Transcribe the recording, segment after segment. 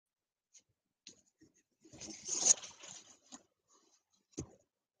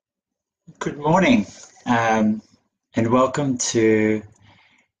Good morning, and welcome to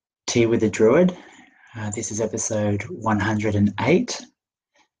Tea with the Druid. This is episode 108.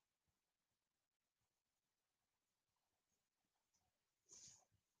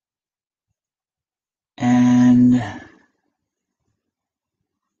 And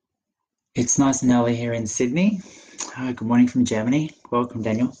it's nice and early here in Sydney. Good morning from Germany. Welcome,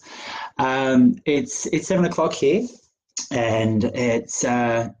 Daniel. It's 7 o'clock here, and it's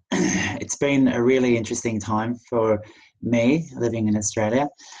been a really interesting time for me living in Australia.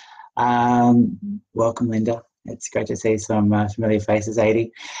 Welcome, Linda. It's great to see some familiar faces,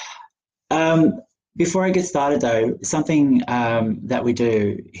 80. Before I get started, though, something that we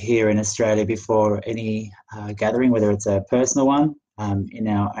do here in Australia before any gathering, whether it's a personal one in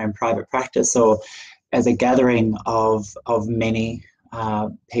our own private practice or as a gathering of many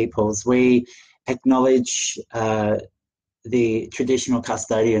peoples, we acknowledge the traditional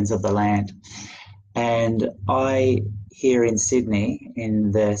custodians of the land. And I, here in Sydney,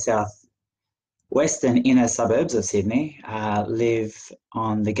 in the southwestern inner suburbs of Sydney, live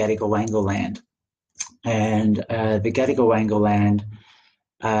on the Gadigal land. And the Gadigal land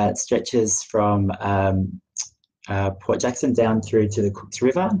stretches from Port Jackson down through to the Cooks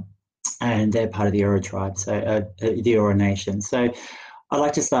River, and they're part of the Eora tribe, so the Eora Nation. So I'd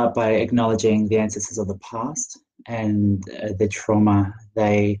like to start by acknowledging the ancestors of the past and the trauma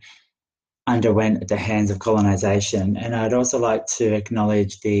they underwent at the hands of colonisation. And I'd also like to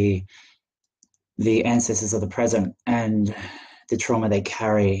acknowledge the ancestors of the present and the trauma they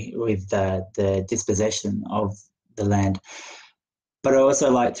carry with the dispossession of the land. But I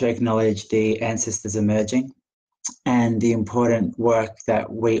also like to acknowledge the ancestors emerging and the important work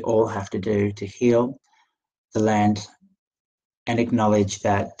that we all have to do to heal the land and acknowledge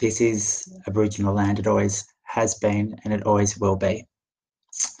that this is Aboriginal land. It always has been and it always will be.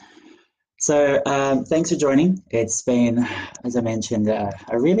 So thanks for joining. It's been, as I mentioned, a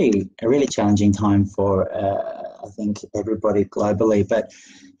really challenging time for I think everybody globally. But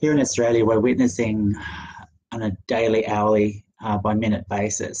here in Australia, we're witnessing on a daily, hourly, by minute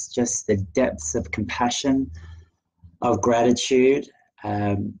basis just the depths of compassion, of gratitude,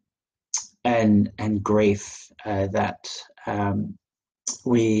 and grief that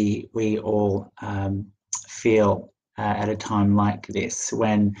we all feel at a time like this,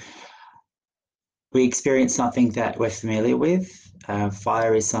 when we experience something that we're familiar with.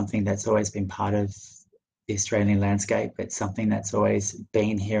 Fire is something that's always been part of the Australian landscape. It's something that's always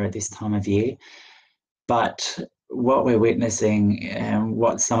been here at this time of year. But what we're witnessing and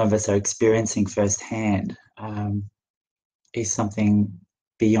what some of us are experiencing firsthand is something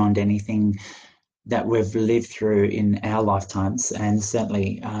beyond anything that we've lived through in our lifetimes, and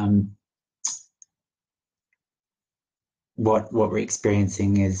certainly what we're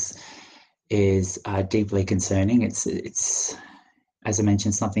experiencing is deeply concerning. It's as I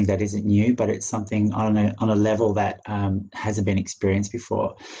mentioned, something that isn't new, but it's something on a level that hasn't been experienced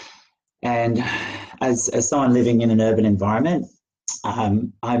before. And as someone living in an urban environment,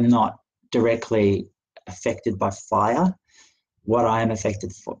 I'm not directly affected by fire. What I am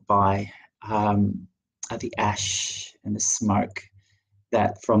affected by are the ash and the smoke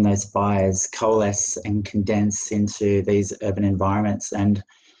that from those fires coalesce and condense into these urban environments, and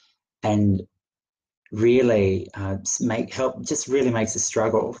really really makes a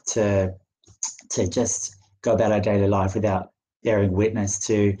struggle to just go about our daily life without bearing witness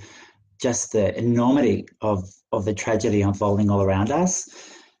to just the enormity of the tragedy unfolding all around us,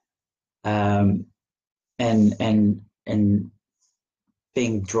 and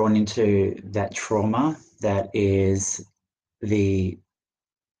being drawn into that trauma that is the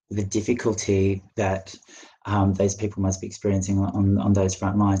difficulty that those people must be experiencing on those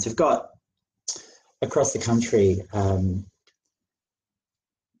front lines. We've got across the country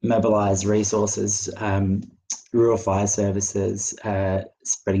mobilised resources, rural fire services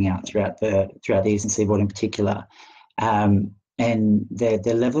spreading out throughout the eastern seaboard in particular, and their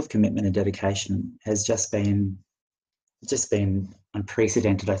level of commitment and dedication has just been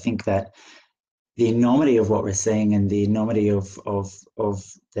unprecedented. I think that the enormity of what we're seeing and the enormity of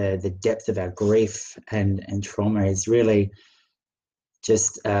the depth of our grief and trauma is really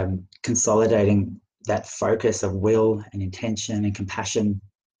just consolidating that focus of will and intention and compassion,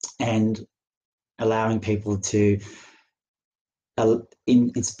 and allowing people to,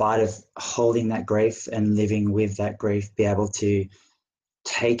 in spite of holding that grief and living with that grief, be able to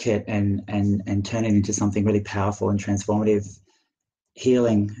take it and turn it into something really powerful and transformative,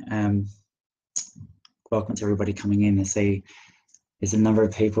 healing. Welcome to everybody coming in. I see there's a number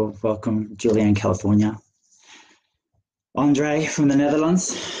of people. Welcome, Julianne, California. Andre from the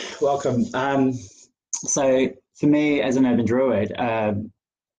Netherlands. welcome. So for me, as an urban druid,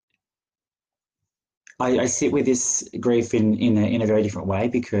 I sit with this grief in a very different way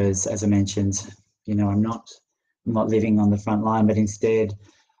because, as I mentioned, I'm not living on the front line, but instead,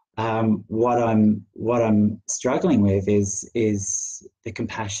 what I'm struggling with is the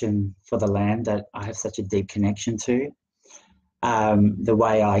compassion for the land that I have such a deep connection to. The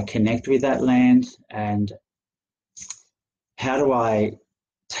way I connect with that land, and how do I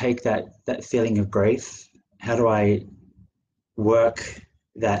take that feeling of grief? How do I work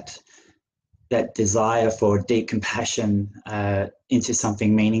that desire for deep compassion into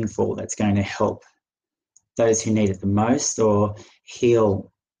something meaningful that's going to help those who need it the most, or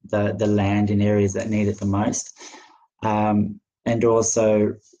heal the land in areas that need it the most, and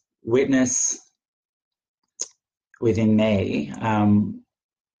also witness within me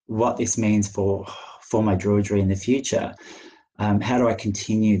what this means for my Druidry in the future. How do I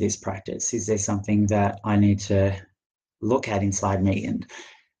continue this practice? Is there something that I need to look at inside me and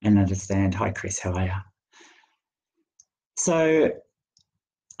understand? Hi, Chris, how are you? So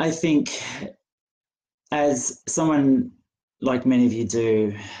I think, as someone like many of you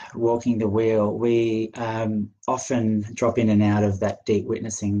do, walking the wheel, we often drop in and out of that deep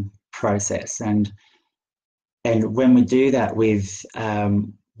witnessing process, and when we do that while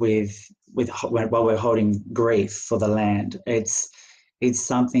we're holding grief for the land, it's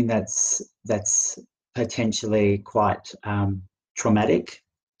something that's potentially quite traumatic.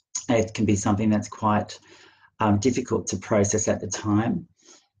 It can be something that's quite difficult to process at the time.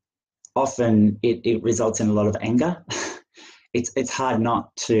 Often it results in a lot of anger. It's hard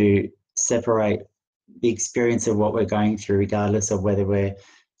not to separate the experience of what we're going through, regardless of whether we're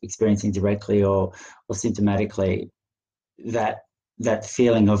experiencing directly or symptomatically, that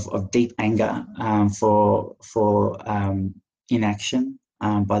feeling of deep anger for inaction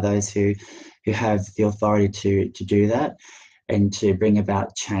by those who have the authority to do that and to bring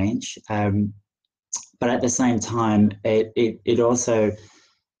about change. But at the same time, it also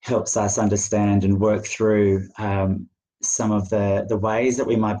helps us understand and work through some of the ways that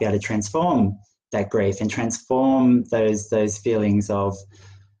we might be able to transform that grief and transform those feelings of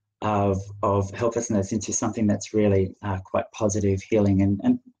helplessness into something that's really quite positive, healing,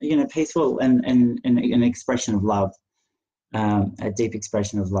 and peaceful, and an expression of love, a deep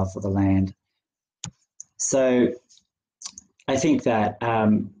expression of love for the land. So I think that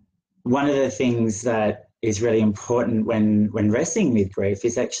one of the things that is really important when wrestling with grief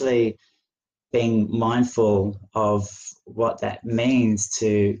is actually being mindful of what that means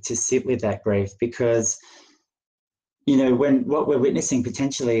to sit with that grief, because when what we're witnessing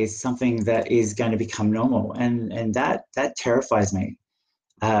potentially is something that is going to become normal, and that terrifies me.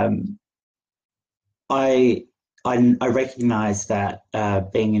 I recognise that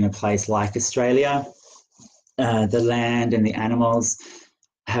being in a place like Australia, the land and the animals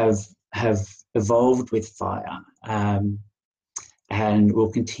have evolved with fire, and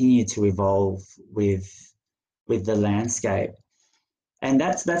will continue to evolve with the landscape. And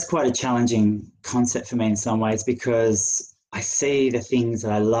that's quite a challenging concept for me in some ways, because I see the things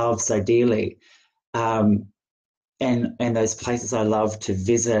that I love so dearly, and those places I love to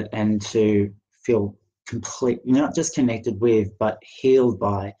visit and to feel not just connected with, but healed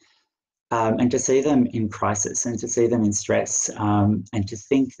by, and to see them in crisis and to see them in stress, and to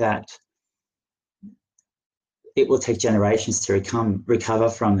think that it will take generations to recover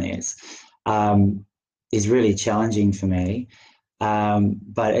from this, is really challenging for me.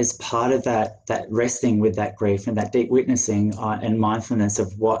 But as part of that resting with that grief and that deep witnessing and mindfulness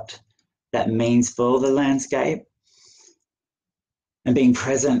of what that means for the landscape, and being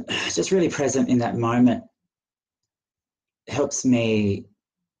present, just really present in that moment, helps me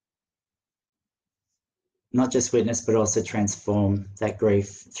not just witness, but also transform that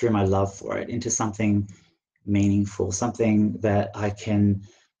grief through my love for it into something meaningful, something that I can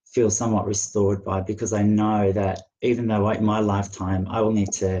feel somewhat restored by, because I know that even though in my lifetime I will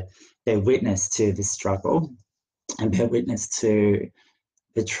need to bear witness to the struggle and bear witness to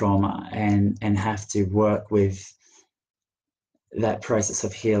the trauma and have to work with that process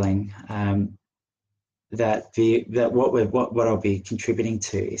of healing, that what I'll be contributing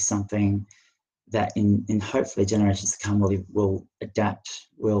to is something that in hopefully generations to come will adapt,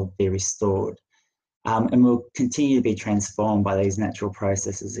 will be restored, and will continue to be transformed by these natural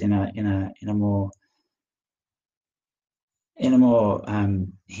processes in a more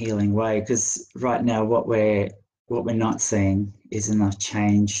healing way. Because right now, what we're not seeing is enough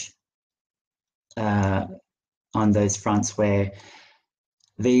change on those fronts where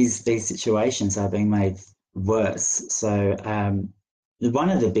these situations are being made worse. So one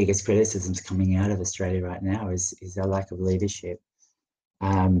of the biggest criticisms coming out of Australia right now is our lack of leadership,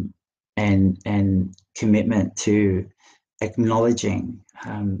 and commitment to acknowledging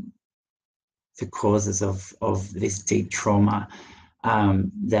the causes of this deep trauma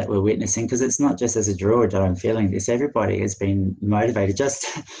that we're witnessing. Because it's not just as a Druid that I'm feeling this. Everybody has been motivated. Just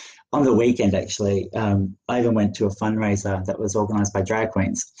on the weekend, actually, I even went to a fundraiser that was organised by drag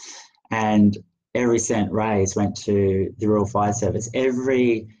queens, and every cent raised went to the Royal Fire Service.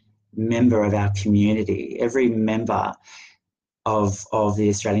 Every member of our community, every member of the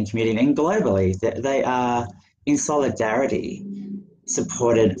Australian community and globally, they are in solidarity,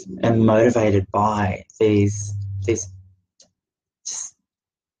 supported and motivated by these just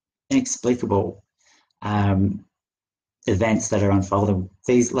inexplicable events that are unfolding.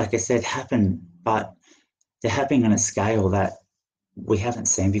 These, like I said, happen, but they're happening on a scale that we haven't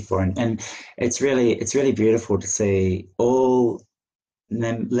seen before, and it's really beautiful to see all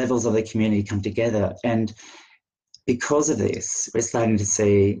levels of the community come together. And because of this, we're starting to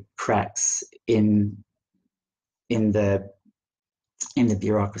see cracks in the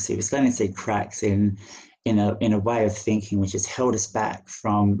bureaucracy. We're starting to see cracks in a way of thinking which has held us back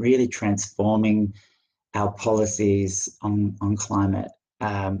from really transforming our policies on climate.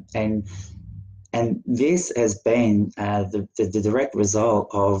 And this has been the direct result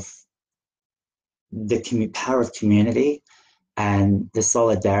of the power of community and the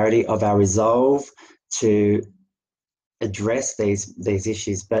solidarity of our resolve to address these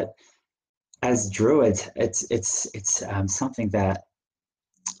issues. But as Druids, it's something that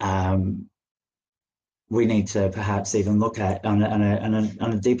we need to perhaps even look at on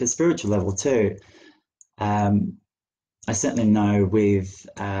a deeper spiritual level too. I certainly know with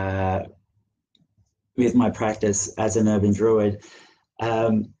my practice as an urban Druid,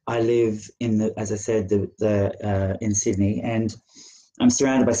 I live as I said, in Sydney, and I'm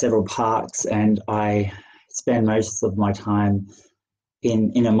surrounded by several parks, and I spend most of my time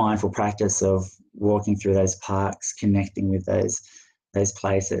in a mindful practice of walking through those parks, connecting with those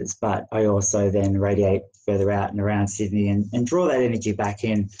places. But I also then radiate further out and around Sydney and draw that energy back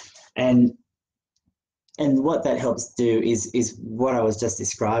in. And what that helps do is what I was just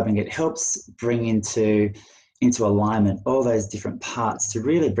describing. It helps bring into alignment all those different parts to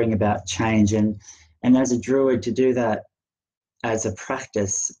really bring about change. And as a Druid, to do that as a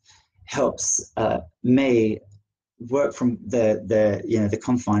practice helps me work from the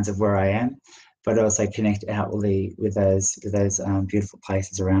confines of where I am, but also connect outwardly with those beautiful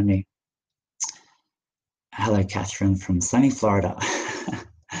places around me. Hello, Catherine from sunny Florida.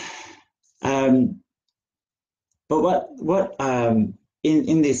 But what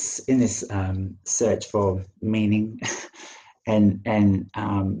in this search for meaning and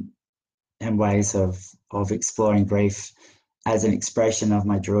ways of exploring grief as an expression of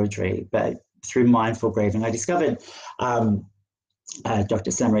my Druidry, but through mindful grieving, I discovered Dr.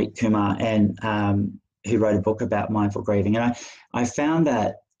 Samarit Kumar, and who wrote a book about mindful grieving, and I found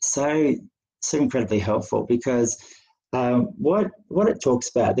that so incredibly helpful, because what it talks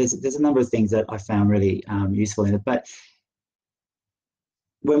about, there's a number of things that I found really useful in it. But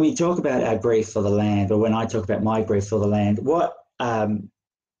when we talk about our grief for the land, or when I talk about my grief for the land, what a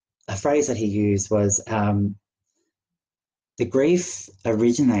phrase that he used was, the grief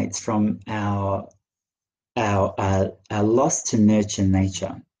originates from our loss to nurture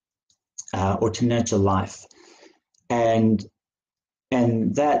nature, or to nurture life, and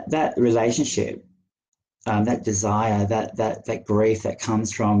that relationship, that desire, that grief that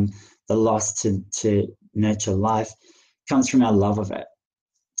comes from the loss to nurture life, comes from our love of it.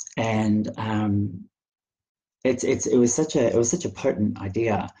 And it was such a potent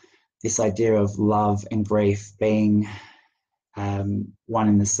idea, this idea of love and grief being one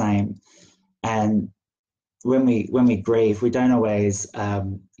and the same. And when we grieve, we don't always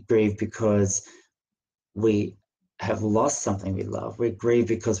grieve because we have lost something we love. We grieve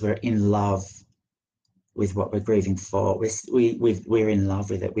because we're in love with what we're grieving for. We're in love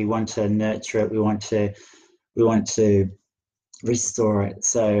with it. We want to nurture it. We want to restore it.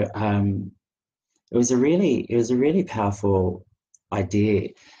 So it was a really powerful idea,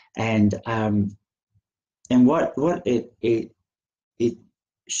 and what it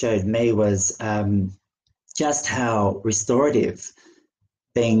showed me was just how restorative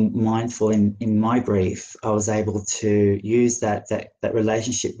being mindful in my grief. I was able to use that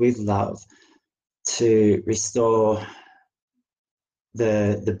relationship with love to restore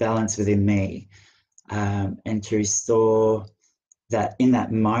the balance within me, and to restore that in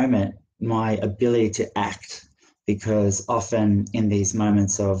that moment, my ability to act, because often in these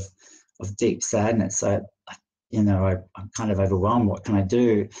moments of deep sadness, I'm kind of overwhelmed. What can I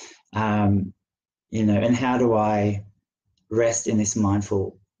do? And how do I rest in this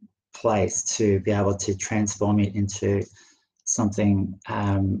mindful place to be able to transform it into something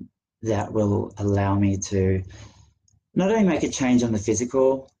that will allow me to not only make a change on the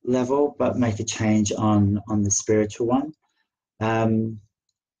physical level, but make a change on the spiritual one.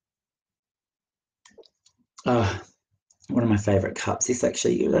 One of my favorite cups. This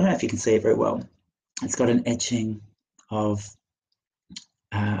actually, I don't know if you can see it very well. It's got an etching of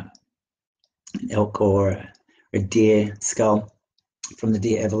an elk or a deer skull from the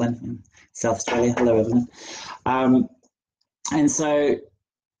dear Evelyn in South Australia. Hello, Evelyn. And so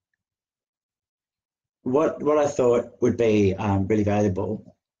what I thought would be really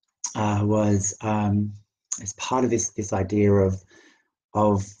valuable was as part of this idea of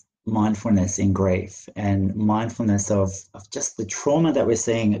mindfulness in grief and mindfulness of just the trauma that we're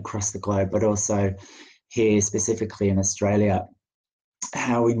seeing across the globe, but also here specifically in Australia,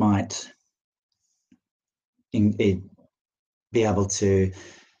 how we might be able to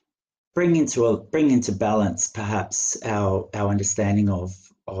bring into balance perhaps our understanding of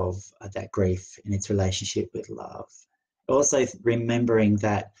that grief and its relationship with love. Also remembering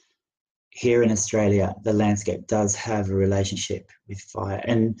that here in Australia, the landscape does have a relationship with fire.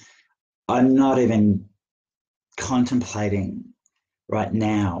 And I'm not even contemplating right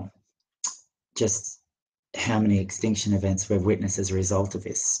now just how many extinction events we've witnessed as a result of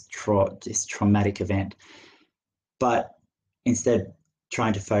this traumatic event. But instead,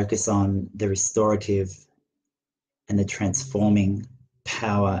 trying to focus on the restorative and the transforming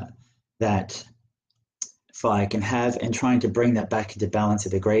power that fire can have, and trying to bring that back into balance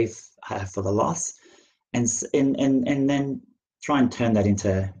of the grief for the loss, and then try and turn that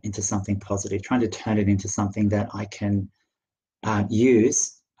into something positive, trying to turn it into something that I can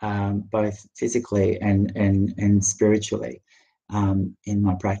use both physically and spiritually in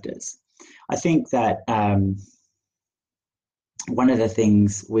my practice. I think that one of the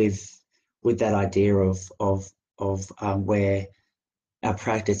things with that idea of where our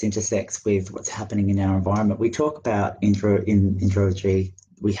practice intersects with what's happening in our environment, we talk about in Druidry,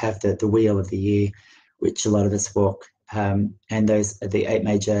 we have the wheel of the year, which a lot of us walk, and those are the 8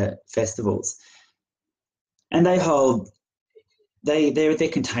 major festivals, and they're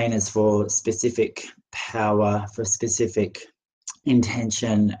containers for specific power, for specific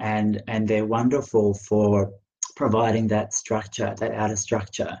intention, and they're wonderful for providing that structure, that outer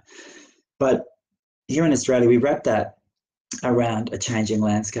structure. But here in Australia, we wrap that around a changing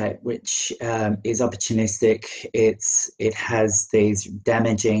landscape, which is opportunistic. It has these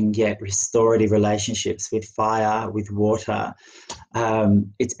damaging yet restorative relationships with fire, with water.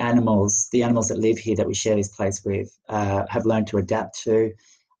 It's animals, the animals that live here that we share this place with, have learned to adapt to.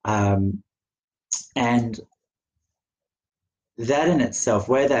 And that in itself,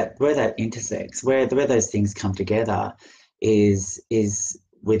 where that intersects, where those things come together, is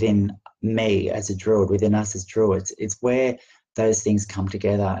within me as a Druid, within us as Druids. It's where those things come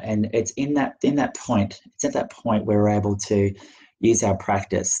together, and it's in that point. It's at that point where we're able to use our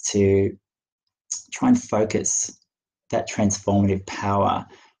practice to try and focus that transformative power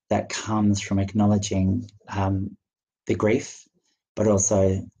that comes from acknowledging the grief, but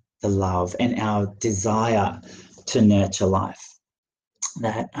also the love and our desire to nurture life.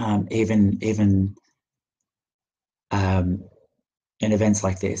 That even in events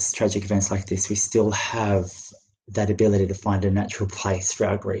like this, tragic events like this, we still have that ability to find a natural place for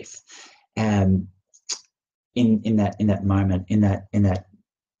our grief, in that moment, in that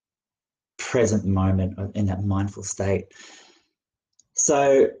present moment, in that mindful state.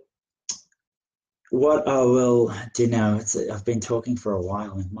 So what I will do now, I've been talking for a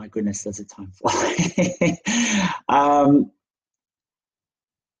while, and my goodness, does the time fly.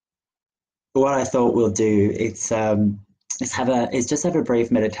 What I thought we'll do is just have a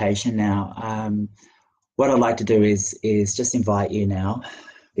brief meditation now. What I'd like to do is just invite you now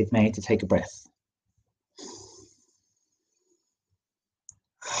with me to take a breath.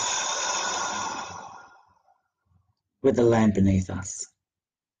 With the land beneath us.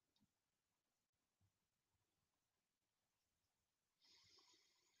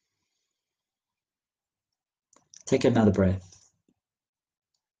 Take another breath.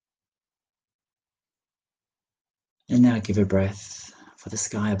 And now give a breath for the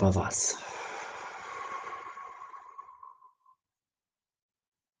sky above us.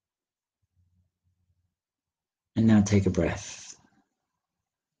 And now take a breath.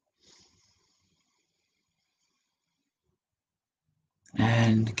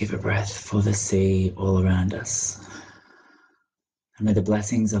 And give a breath for the sea all around us. And may the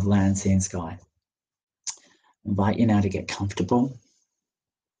blessings of land, sea, and sky invite you now to get comfortable.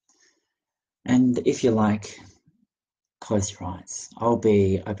 And if you like, close your eyes. I'll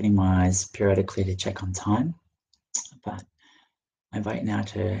be opening my eyes periodically to check on time, but I invite you now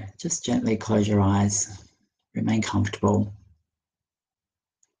to just gently close your eyes, remain comfortable.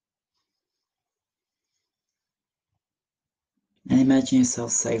 And imagine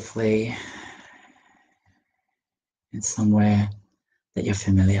yourself safely in somewhere that you're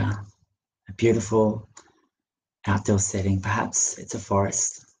familiar, a beautiful outdoor setting. Perhaps it's a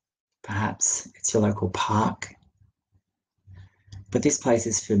forest, perhaps it's your local park, but this place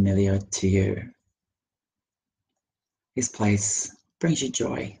is familiar to you. This place brings you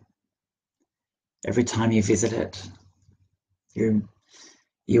joy. Every time you visit it,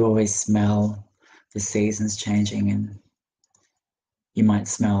 you always smell the seasons changing, and you might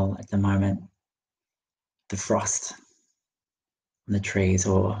smell at the moment the frost on the trees,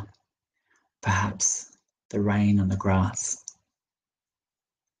 or perhaps the rain on the grass.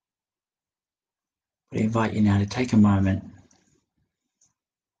 But I invite you now to take a moment,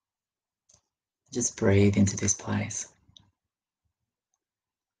 just breathe into this place,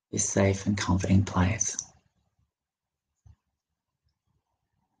 this safe and comforting place.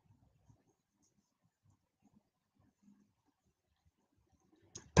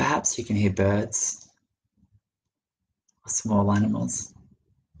 Perhaps you can hear birds or small animals,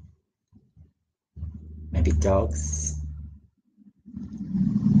 maybe dogs.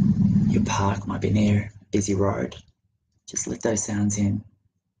 Your park might be near a busy road. Just let those sounds in.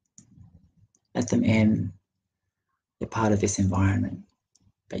 Let them in. You're part of this environment,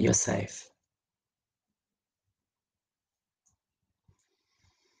 but you're safe.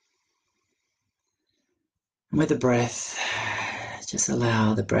 And with the breath, just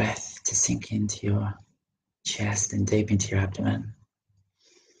allow the breath to sink into your chest and deep into your abdomen.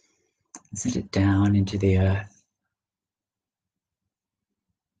 And send it down into the earth.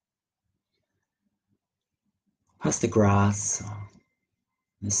 Past the grass,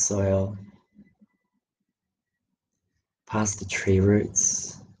 the soil, past the tree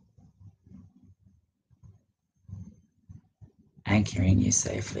roots, anchoring you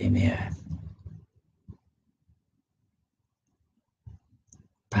safely in the earth.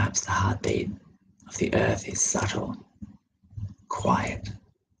 Perhaps the heartbeat of the earth is subtle, quiet,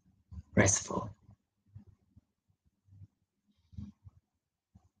 restful.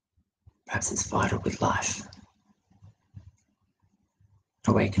 Perhaps it's vital with life,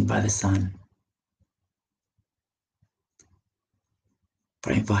 awakened by the sun.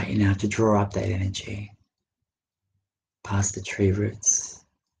 But I invite you now to draw up that energy past the tree roots,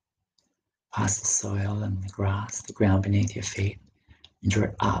 past the soil and the grass, the ground beneath your feet, and draw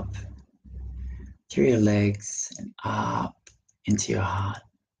it up through your legs and up into your heart.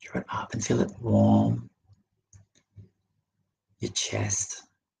 Draw it up and feel it warm, your chest.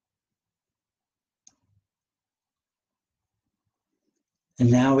 And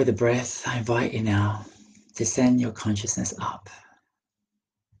now with the breath, I invite you now to send your consciousness up.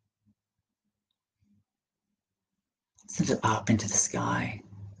 Send it up into the sky.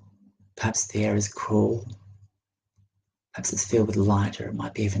 Perhaps the air is cool. Perhaps it's filled with light, or it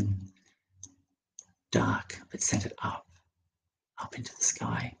might be even dark, but send it up into the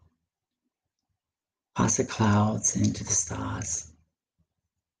sky. Past the clouds and into the stars.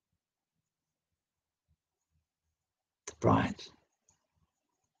 The bright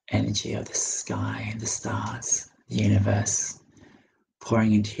energy of the sky and the stars, the universe,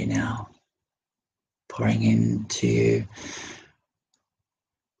 pouring into you now. Pouring into you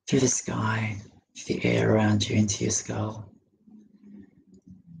through the sky, through the air around you, into your skull.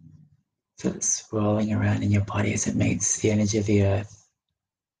 Feel it swirling around in your body as it meets the energy of the earth,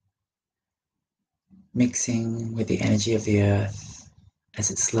 mixing with the energy of the earth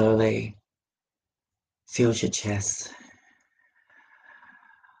as it slowly fills your chest,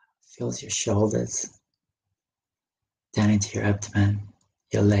 fills your shoulders, down into your abdomen,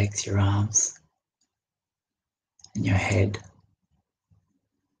 your legs, your arms, and your head.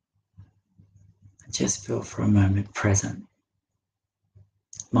 And just feel for a moment present,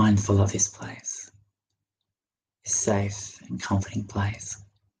 mindful of this place, this safe and comforting place.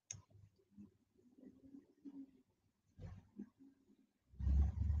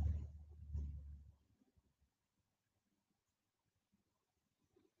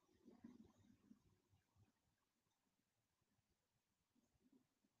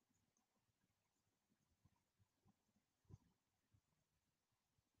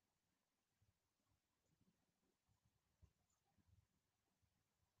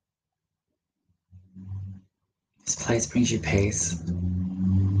 This place brings you peace.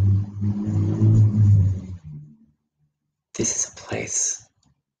 This is a place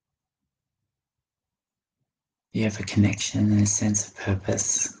you have a connection and a sense of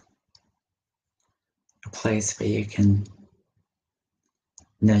purpose, a place where you can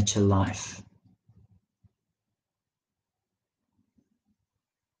nurture life.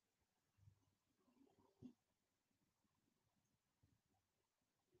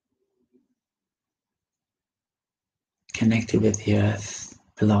 Connected with the earth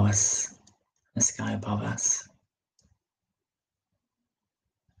below us, the sky above us.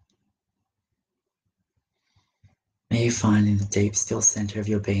 May you find in the deep, still center of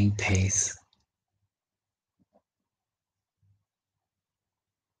your being peace.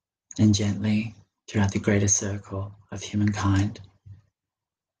 And gently, throughout the greater circle of humankind,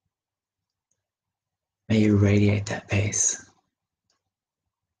 may you radiate that peace.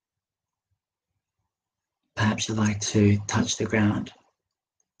 Perhaps you'd like to touch the ground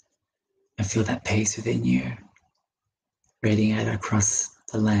and feel that peace within you, radiate across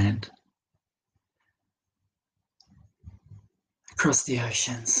the land, across the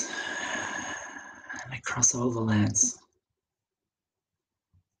oceans, and across all the lands.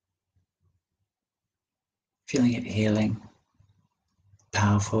 Feeling it healing,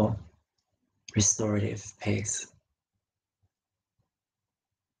 powerful, restorative peace.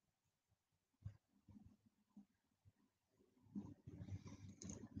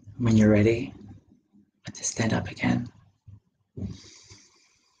 When you're ready, to stand up again.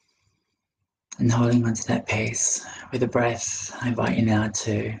 And holding onto that peace with a breath, I invite you now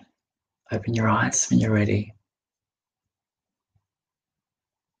to open your eyes when you're ready.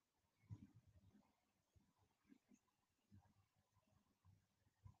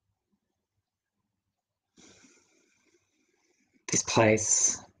 This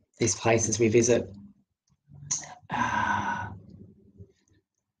place, these places we visit,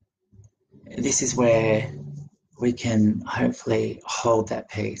 this is where we can hopefully hold that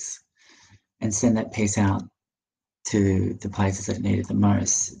peace and send that peace out to the places that need it the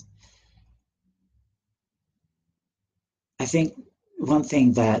most. I think one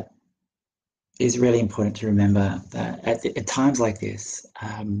thing that is really important to remember that at times like this,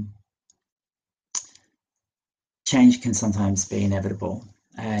 change can sometimes be inevitable,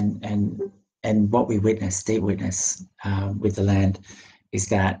 and what we witness, deep witness, with the land, is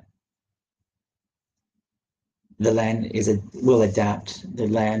that the land will adapt, the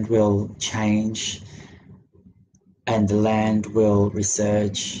land will change, and the land will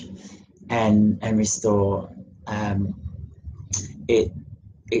resurge and restore.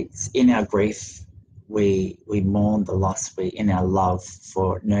 It's in our grief we mourn the loss. We in our love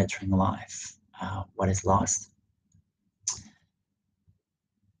for nurturing life, what is lost.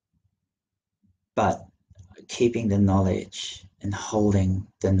 But keeping the knowledge and holding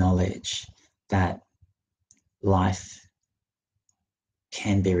the knowledge that life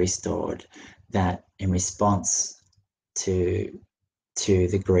can be restored, that in response to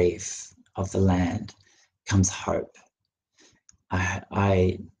the grief of the land comes hope.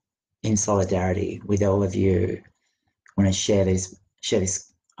 I in solidarity with all of you, want to share this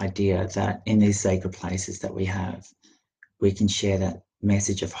idea that in these sacred places that we have, we can share that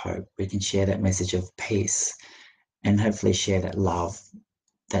message of hope, we can share that message of peace, and hopefully share that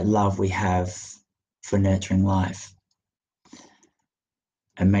love we have for nurturing life.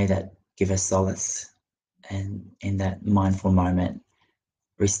 And may that give us solace, and in that mindful moment,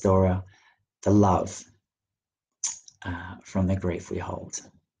 restore the love from the grief we hold.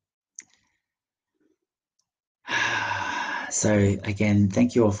 So again,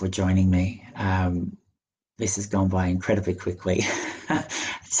 thank you all for joining me. This has gone by incredibly quickly.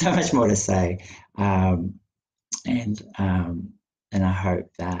 So much more to say, and I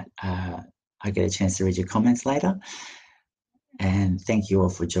hope that I get a chance to read your comments later. And thank you all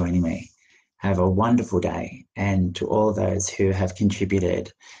for joining me. Have a wonderful day. And to all those who have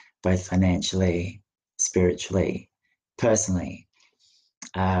contributed, both financially, spiritually, personally,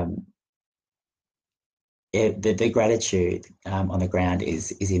 the gratitude on the ground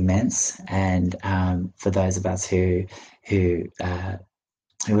is immense. And for those of us who are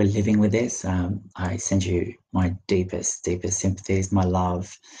living with this, I send you my deepest sympathies, my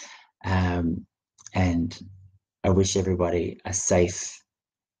love, and I wish everybody a safe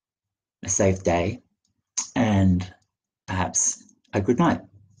day and perhaps a good night.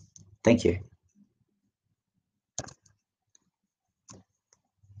 Thank you.